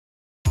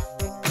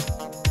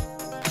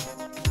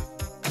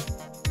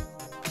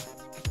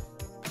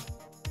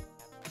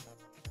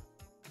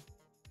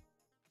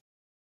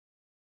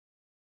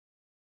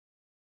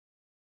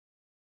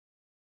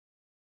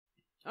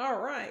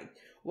All right,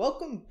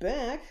 welcome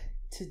back.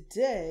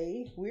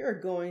 Today we are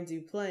going to be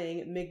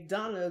playing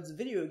McDonald's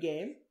video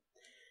game.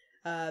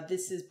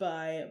 This is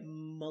by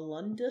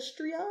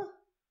Malundustria.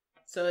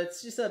 So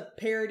it's just a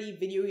parody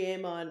video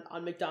game on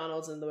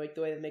McDonald's and the way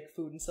they make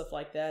food and stuff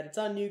like that. It's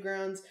on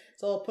Newgrounds,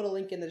 so I'll put a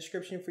link in the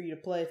description for you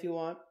to play if you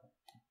want.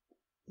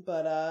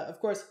 But of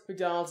course,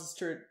 McDonald's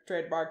is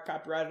trademark,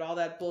 copyrighted, all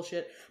that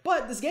bullshit.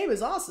 But this game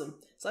is awesome.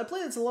 So I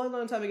played this a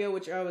long time ago,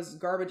 which I was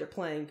garbage at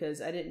playing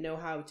because I didn't know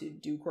how to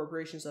do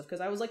corporation stuff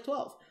because I was like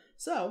 12.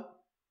 So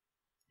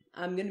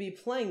I'm gonna be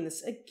playing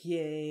this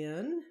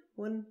again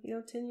when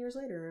 10 years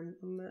later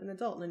I'm an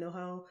adult and I know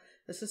how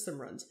the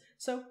system runs.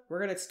 So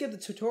we're gonna skip the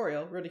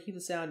tutorial. We're gonna keep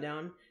the sound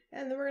down,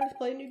 and then we're gonna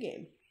play a new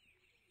game.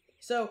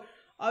 So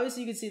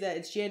obviously you can see that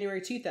it's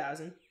January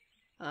 2000.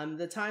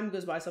 The time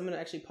goes by, so I'm going to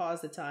actually pause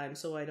the time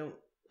so I don't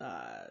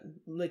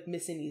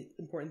miss any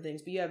important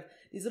things. But you have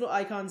these little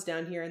icons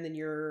down here, and then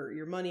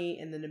your money,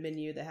 and then a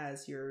menu that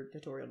has your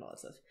tutorial and all that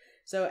stuff.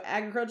 So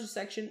agriculture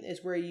section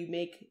is where you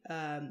make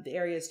the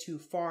areas to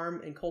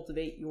farm and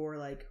cultivate your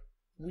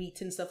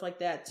wheat and stuff like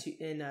that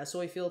in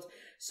soy fields.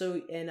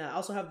 So and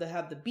also have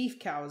the beef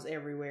cows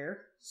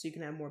everywhere, so you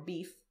can have more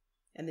beef,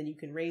 and then you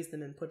can raise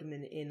them and put them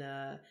in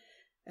a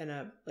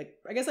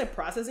I guess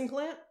processing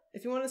plant,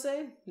 if you want to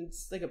say.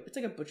 It's like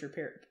a butcher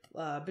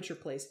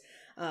place.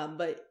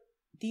 But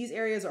these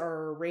areas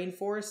are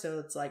rainforest, so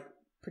it's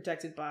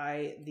protected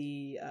by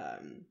the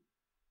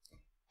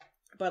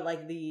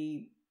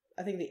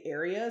I think the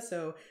area.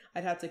 So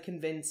I'd have to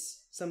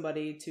convince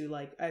somebody to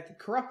I have to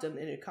corrupt them,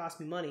 and it costs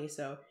me money.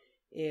 So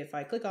if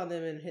I click on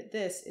them and hit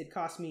this, it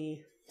costs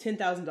me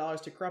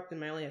 $10,000 to corrupt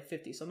them. I only have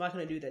 50, so I'm not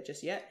going to do that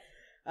just yet.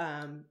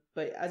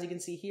 But as you can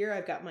see here,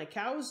 I've got my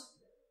cows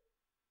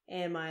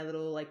and my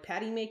little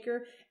patty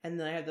maker, and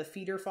then I have the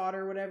feeder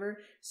fodder or whatever,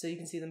 so you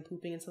can see them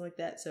pooping and stuff like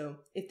that. So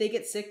if they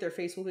get sick, their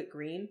face will get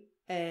green,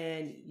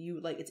 and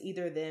it's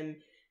either them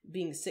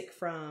being sick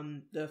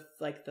from the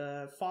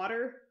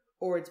fodder,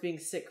 or it's being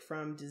sick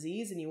from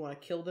disease, and you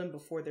want to kill them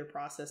before they're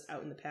processed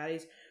out in the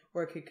patties,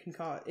 or it can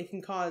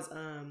cause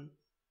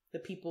the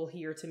people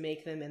here to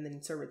make them and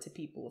then serve it to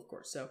people, of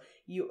course. So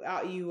you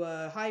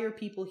hire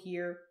people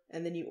here,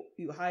 and then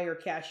you hire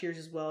cashiers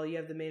as well. You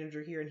have the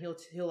manager here, and he'll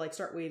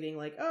start waving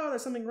oh,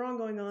 there's something wrong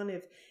going on.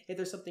 If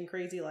there's something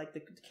crazy, like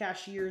the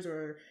cashiers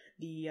or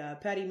the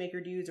patty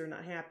maker dudes are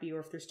not happy, or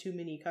if there's too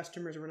many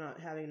customers, or we're not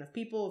having enough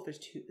people, if there's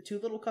too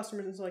little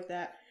customers and stuff like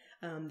that.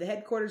 The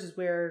headquarters is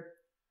where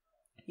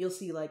you'll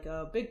see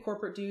big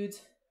corporate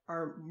dudes,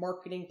 our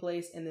marketing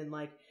place, and then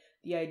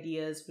the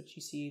ideas, which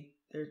you see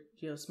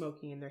they're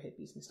smoking and they're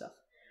hippies and stuff.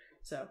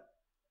 So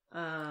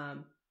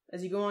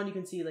as you go on, you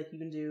can see you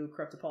can do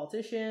corrupt a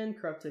politician,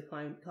 corrupt a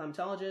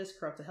climatologist,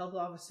 corrupt a health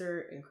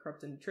officer, and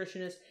corrupt a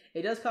nutritionist.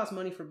 It does cost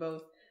money for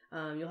both.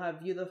 You'll have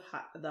view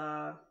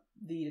the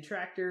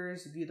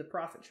detractors, view the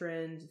profit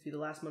trends, view the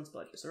last month's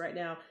budget. So right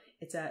now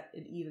it's at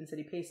an even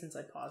steady pace since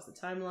I paused the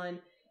timeline.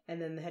 And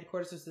then the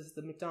headquarters is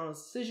the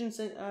McDonald's Decision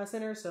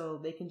Center, so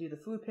they can do the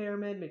food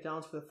pyramid,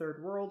 McDonald's for the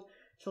third world,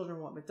 Children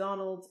Want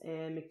McDonald's,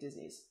 and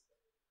McDisney's.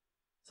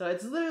 So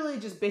it's literally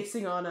just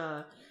basing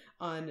on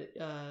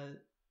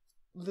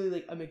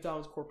literally a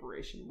McDonald's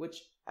corporation,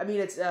 which I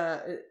mean it's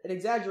an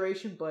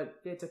exaggeration, but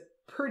it's a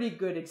pretty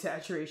good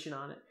exaggeration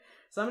on it.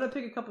 So I'm gonna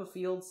pick a couple of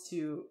fields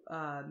to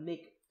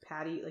make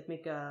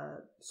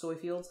soy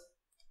fields,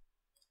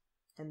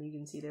 and you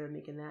can see they're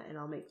making that, and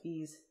I'll make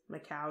these my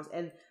cows,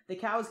 and the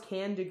cows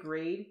can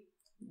degrade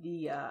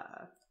the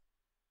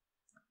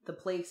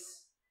place.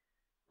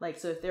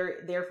 So if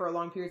they're there for a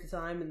long period of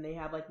time and they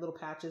have little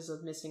patches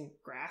of missing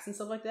grass and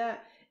stuff like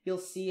that, you'll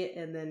see it,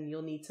 and then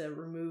you'll need to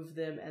remove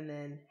them and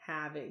then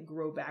have it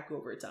grow back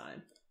over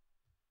time.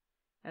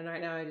 And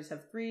right now I just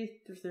have three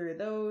of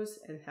those,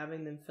 and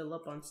having them fill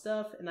up on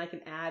stuff, and I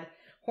can add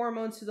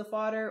hormones to the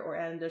fodder or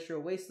add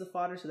industrial waste to the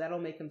fodder, so that'll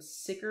make them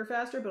sicker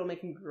faster, but it'll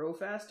make them grow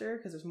faster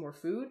because there's more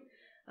food.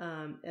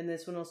 And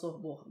this one also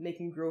will make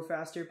them grow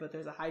faster, but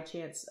there's a high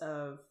chance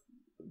of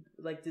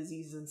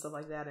diseases and stuff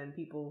like that, and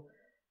people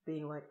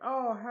being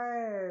oh,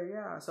 hey,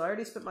 yeah. So I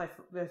already spent my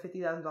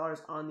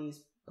 $50,000 on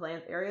these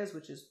plant areas,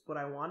 which is what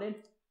I wanted.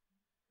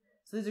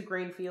 So these are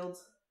grain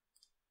fields.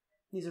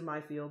 These are my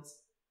fields.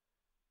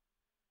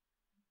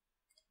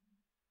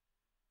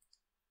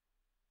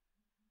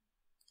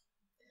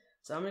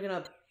 So I'm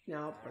gonna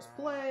now press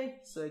play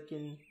so I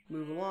can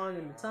move along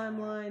in the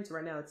timeline. So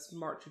right now it's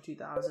March of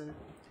 2000,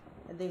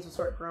 and things will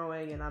start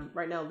growing, and I'm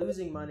right now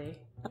losing money.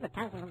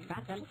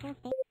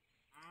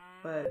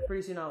 But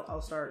pretty soon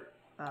I'll start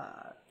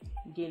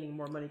gaining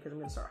more money because I'm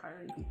going to start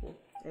hiring people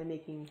and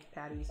making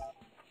patties.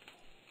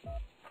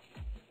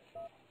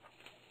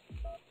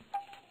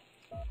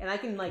 And I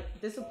can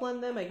discipline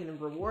them, I can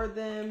reward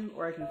them,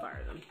 or I can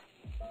fire them.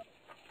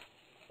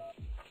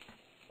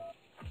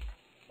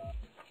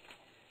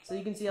 So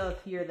you can see out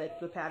here that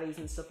the patties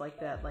and stuff like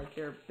that,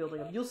 they're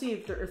building up. You'll see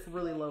if they're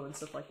really low and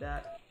stuff like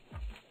that.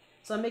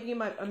 So I'm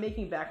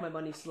making back my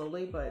money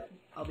slowly, but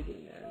I'll be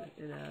getting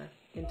there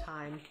in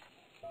time.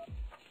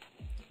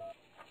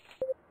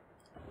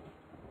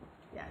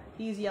 Yeah,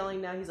 he's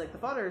yelling now. He's like, the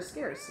fodder is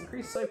scarce.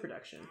 Increase soy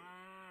production.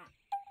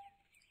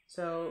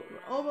 So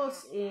we're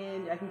almost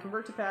in. I can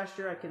convert to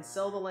pasture. I can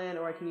sell the land,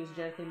 or I can use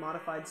genetically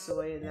modified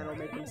soy, and that'll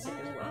make them sick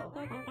as well.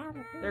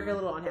 They're a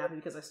little unhappy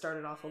because I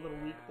started off a little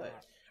weak,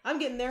 but I'm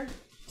getting there,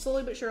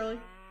 slowly but surely.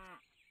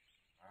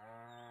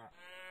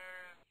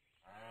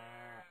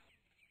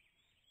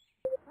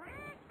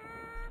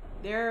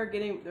 They're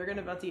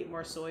about to get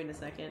more soy in a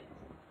second.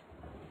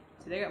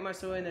 So they got more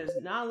soy, and there's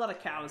not a lot of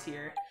cows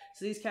here.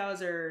 So these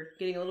cows are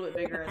getting a little bit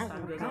bigger as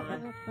time goes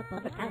on.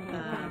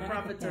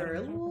 Profits are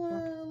a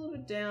little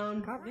bit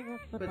down,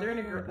 but they're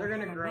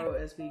gonna grow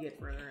as we get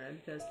further in,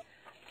 because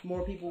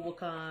more people will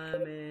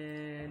come,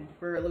 and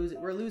we're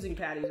losing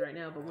patties right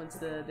now. But once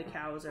the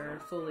cows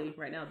are fully,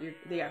 right now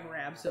they got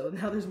grabbed, so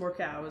now there's more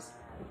cows,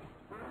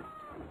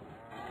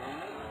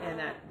 and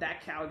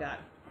that cow got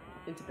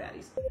into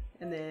patties,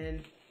 and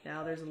then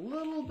now there's a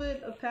little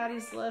bit of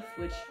patties left,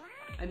 which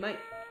I might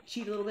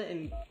cheat a little bit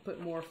and put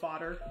more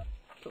fodder.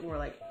 Put more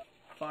like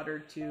fodder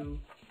to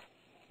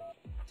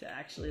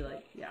actually,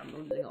 like, yeah, I'm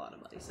losing a lot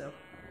of money. So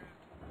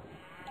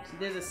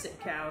there's a sick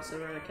cow, so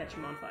we're gonna catch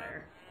him on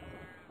fire,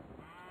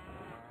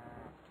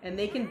 and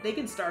they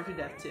can starve to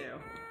death too.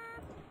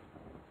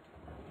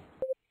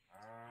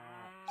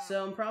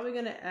 So I'm probably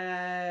gonna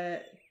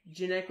add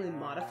genetically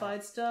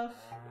modified stuff,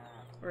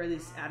 or at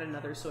least add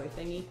another soy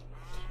thingy,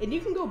 and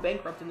you can go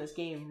bankrupt in this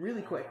game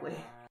really quickly.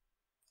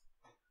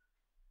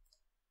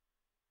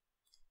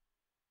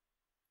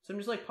 So I'm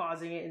just like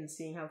pausing it and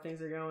seeing how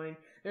things are going.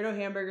 There are no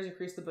hamburgers,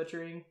 increase the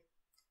butchering.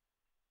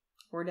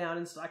 We're down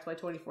in stocks by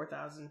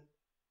 24,000.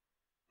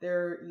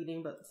 They're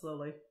eating, but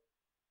slowly.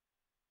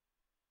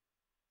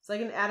 So I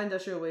can add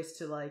industrial waste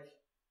to, like,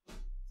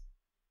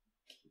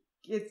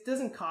 it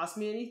doesn't cost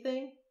me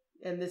anything.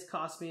 And this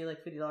costs me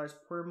like $50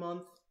 per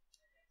month.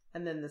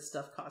 And then this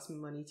stuff costs me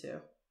money too.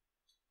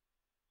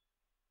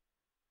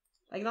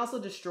 I can also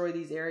destroy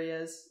these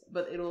areas,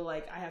 but it'll,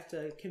 like, I have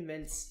to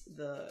convince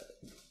the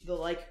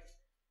like,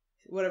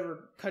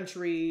 whatever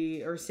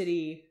country or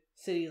city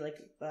like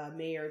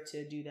mayor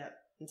to do that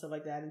and stuff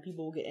like that, and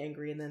people will get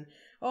angry, and then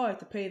I have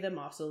to pay them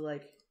off. So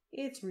like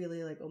it's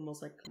really like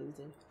almost like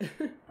losing.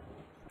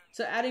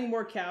 So adding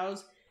more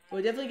cows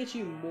will definitely get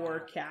you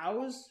more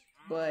cows,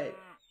 but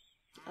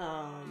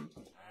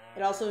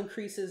it also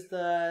increases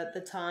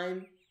the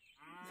time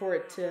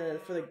for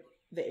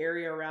the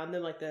area around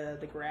them, like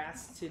the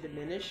grass, to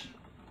diminish.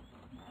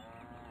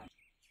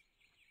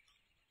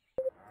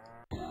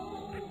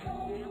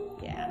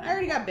 I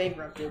already got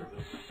bankrupted.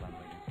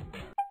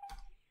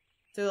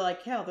 So they're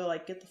like, hell, they're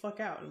like, get the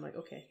fuck out. And I'm like,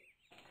 okay.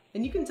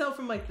 And you can tell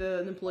from like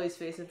the employee's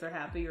face if they're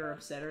happy or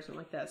upset or something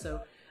like that.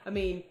 So, I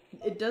mean,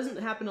 it doesn't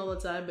happen all the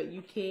time, but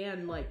you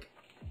can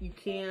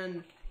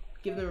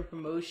give them a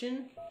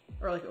promotion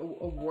or like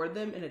award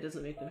them, and it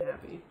doesn't make them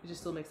happy. It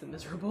just still makes them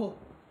miserable.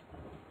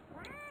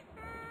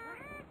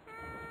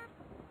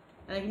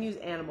 And I can use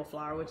animal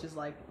flour, which is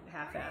like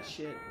half-ass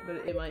shit, but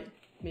it might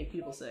make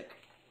people sick.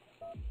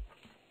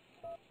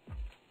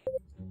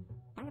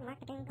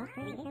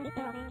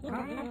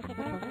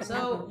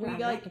 So we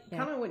like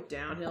kind of went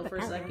downhill for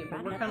a second,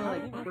 but we're kind of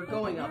like we're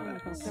going up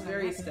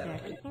very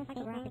steadily.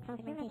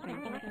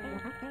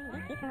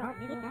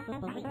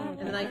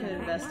 And then I can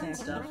invest in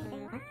stuff,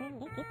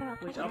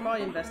 which I'll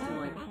probably invest in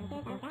like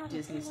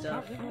Disney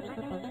stuff.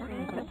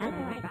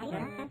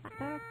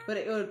 But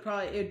it would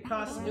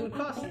cost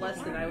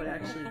less than I would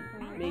actually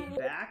make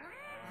back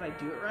if I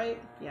do it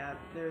right. Yeah,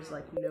 there's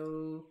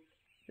no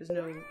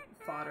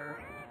fodder.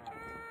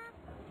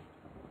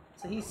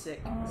 So he's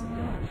sick. So kill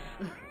him.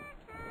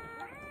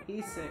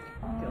 He's sick.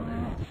 Kill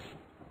him.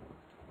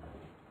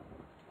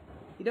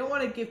 You don't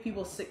want to give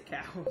people sick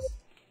cows.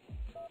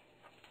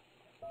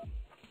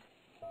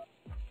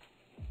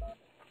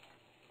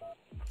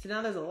 So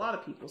now there's a lot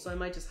of people, so I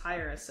might just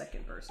hire a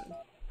second person.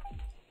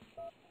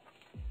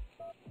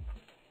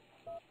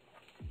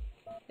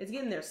 It's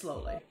getting there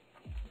slowly.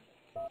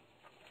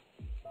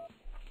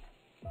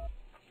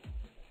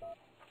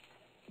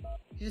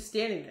 He's just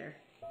standing there.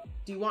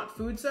 Do you want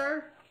food,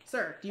 sir?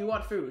 Sir, do you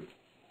want food?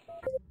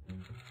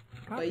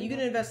 But you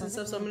can invest in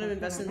stuff, so I'm going to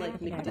invest in like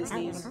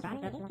McDisney's,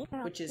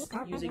 which is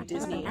using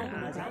Disney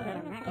as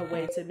a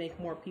way to make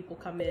more people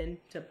come in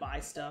to buy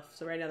stuff.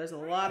 So right now there's a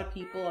lot of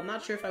people. I'm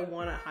not sure if I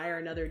want to hire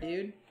another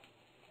dude.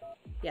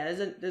 Yeah,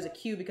 there's a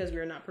queue because we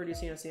are not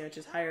producing enough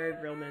sandwiches. Hire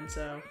grillmen,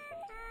 so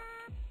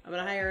I'm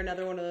going to hire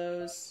another one of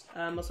those.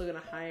 I'm also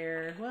going to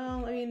hire,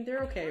 well, I mean,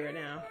 they're okay right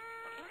now.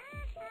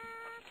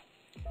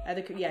 I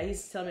think, yeah,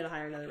 he's telling me to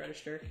hire another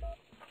register.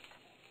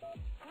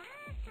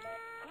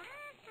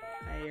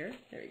 Hire.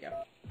 There we go.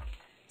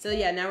 So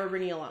yeah, now we're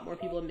bringing a lot more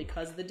people in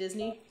because of the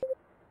Disney.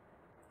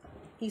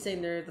 He's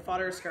saying the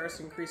fodder is scarce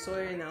to increase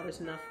soy, and now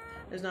there's not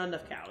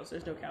enough cows.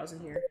 There's no cows in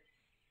here.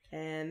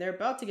 And they're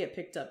about to get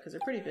picked up because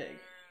they're pretty big.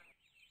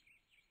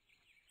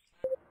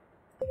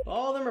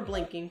 All of them are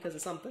blinking because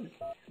of something.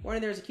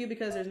 Warning, there's a queue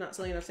because there's not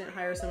selling enough sand.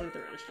 Hire someone at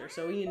the register.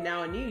 So we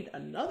now need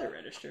another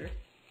register.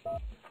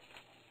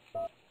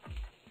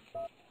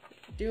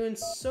 Doing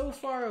so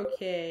far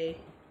okay.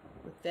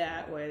 with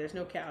that. Wait, there's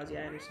no cows.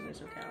 Yeah, I understand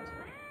there's no cows.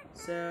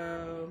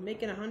 So,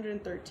 making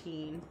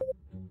 113.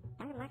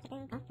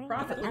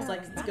 Profit looks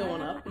like it's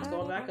going up. It's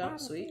going back up.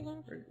 Sweet.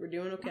 We're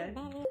doing okay.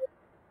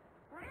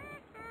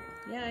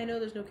 Yeah, I know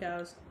there's no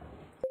cows.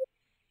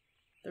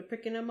 They're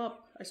picking them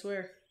up, I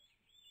swear.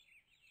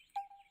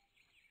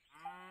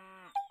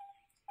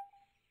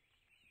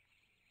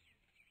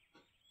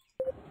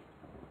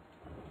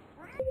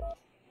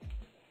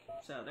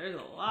 So there's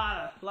a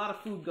lot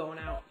of food going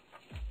out.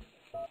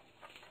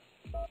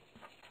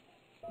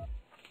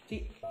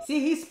 See,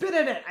 he spit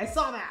in it! I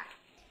saw that!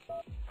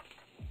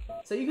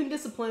 So you can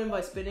discipline him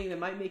by spitting. That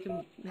might make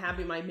him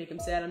happy, might make him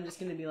sad. I'm just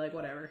gonna be like,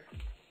 whatever.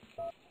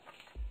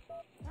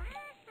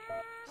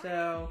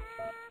 So,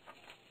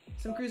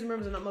 some cruiser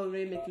members are not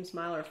motivated to make them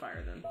smile or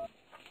fire them.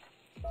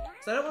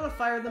 So I don't want to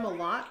fire them a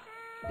lot,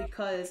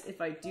 because if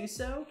I do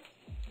so,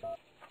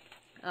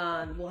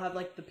 we'll have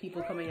like the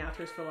people coming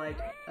after us for like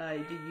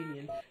the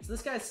union. So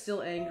this guy's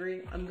still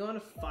angry. I'm going to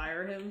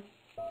fire him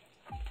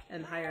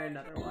and hire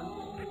another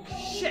one.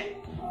 Shit!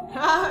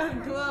 Well,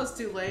 that was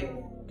too late.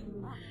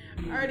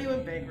 I already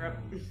went bankrupt.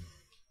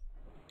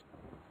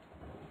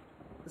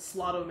 The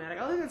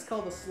slot-o-matic. I think it's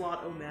called the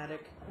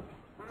slot-o-matic.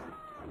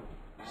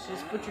 She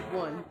just butchered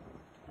one.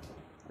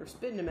 We're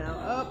spitting him out.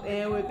 Oh,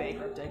 and we're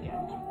bankrupt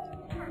again.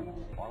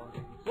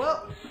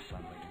 Well,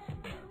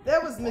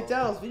 that was the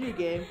McDonald's video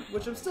game,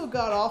 which I'm still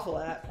god-awful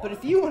at. But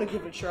if you want to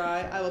give it a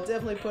try, I will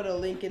definitely put a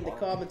link in the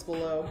comments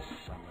below.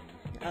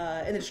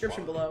 In the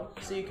description below,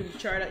 so you can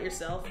try it out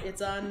yourself.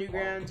 It's on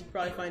Newgrounds. You can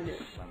probably find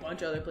it a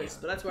bunch of other places,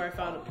 but that's where I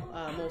found it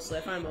mostly.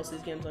 I find most of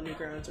these games on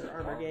Newgrounds or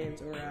Armor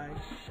Games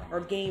or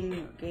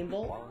Game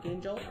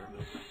Jolt.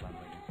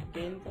 I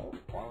think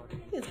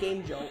it's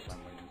Game Jolt.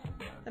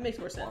 That makes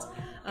more sense.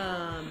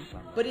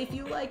 But if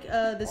you like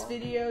this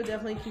video,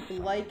 definitely keep a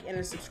like and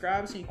a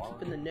subscribe so you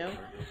keep in the know.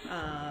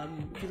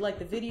 If you like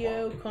the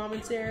video,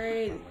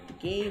 commentary,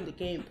 the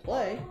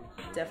gameplay,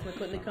 definitely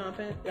put in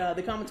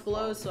the comments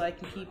below so I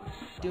can keep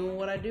doing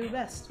what I do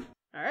best.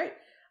 Alright,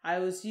 I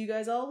will see you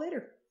guys all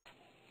later.